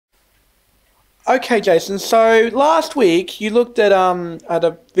Okay, Jason. So last week you looked at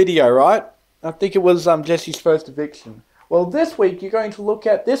a video, right? I think it was Jesse's first eviction. Well, this week you're going to look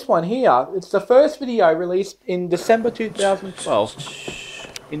at this one here. It's the first video released in December 2012.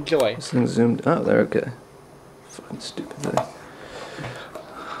 Enjoy. This thing's zoomed. Oh, there. Okay. Fucking stupid thing.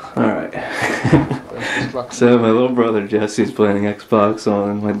 All right. So my little brother Jesse's playing Xbox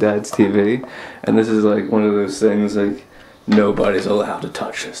on my dad's TV, and this is like one of those things like nobody's allowed to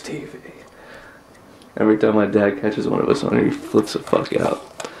touch this TV. Every time my dad catches one of us on it, he flips the fuck out.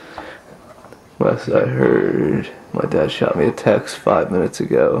 Last I heard, my dad shot me a text 5 minutes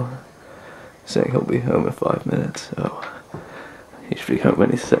ago saying he'll be home in 5 minutes. So he should be home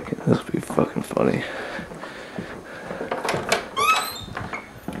any second. This will be fucking funny.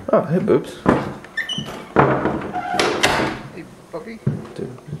 Oh, hey, boobs. Hey, puppy.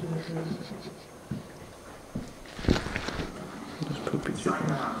 Dude. There's poopy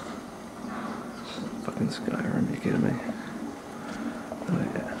chicken. Fucking Skyrim, you kidding me? Oh,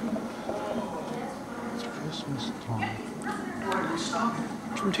 yeah. It's Christmas time.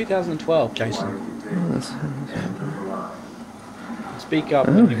 It's from 2012, Jason. Oh, that's Speak up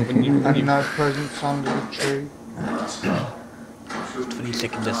Oh. when you And no presents under the tree.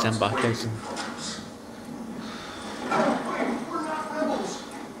 22nd December, Jason.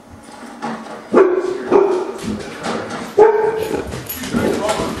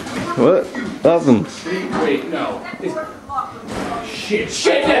 What? Nothing. Wait, no. Shit,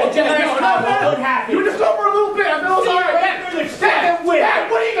 no, what happened? You just go for a little bit. I feel sorry. Dad,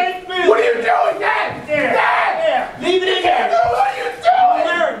 what are you doing, Dad? Dad! Leave it in there. What are you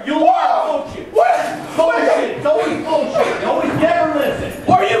doing? You are bullshit. What? Bullshit. It's always bullshit. You always never listen.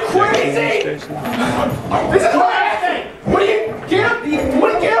 Are you crazy? This is what I think. What do you get up? What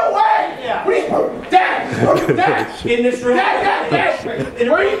do you get away? Yeah. What do you, Dad? Dad! In this room. Dad!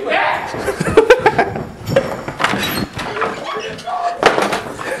 Where are you at?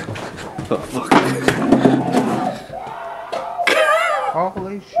 Oh, fuck.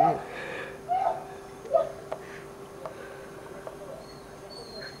 Holy shit.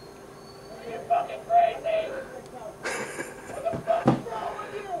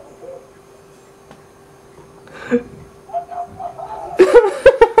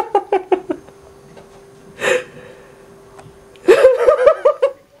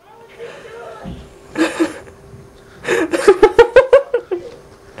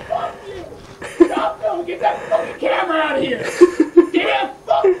 Get that fucking camera out of here! Get that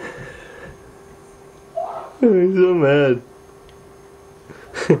fuck! He's so mad.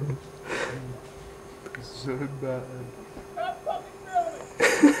 So bad.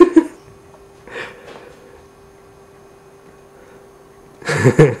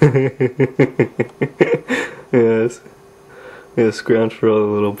 Yes. Yeah, scrounge for all the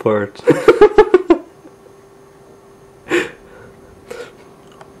little parts.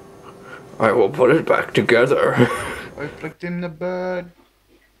 I will put it back together. I flicked him the bird.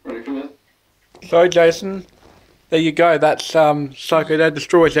 Ready for this? So, Jason, there you go. That's Psycho Dad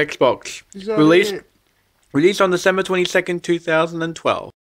Destroys Xbox. Is that Released it? Released on December 22nd, 2012.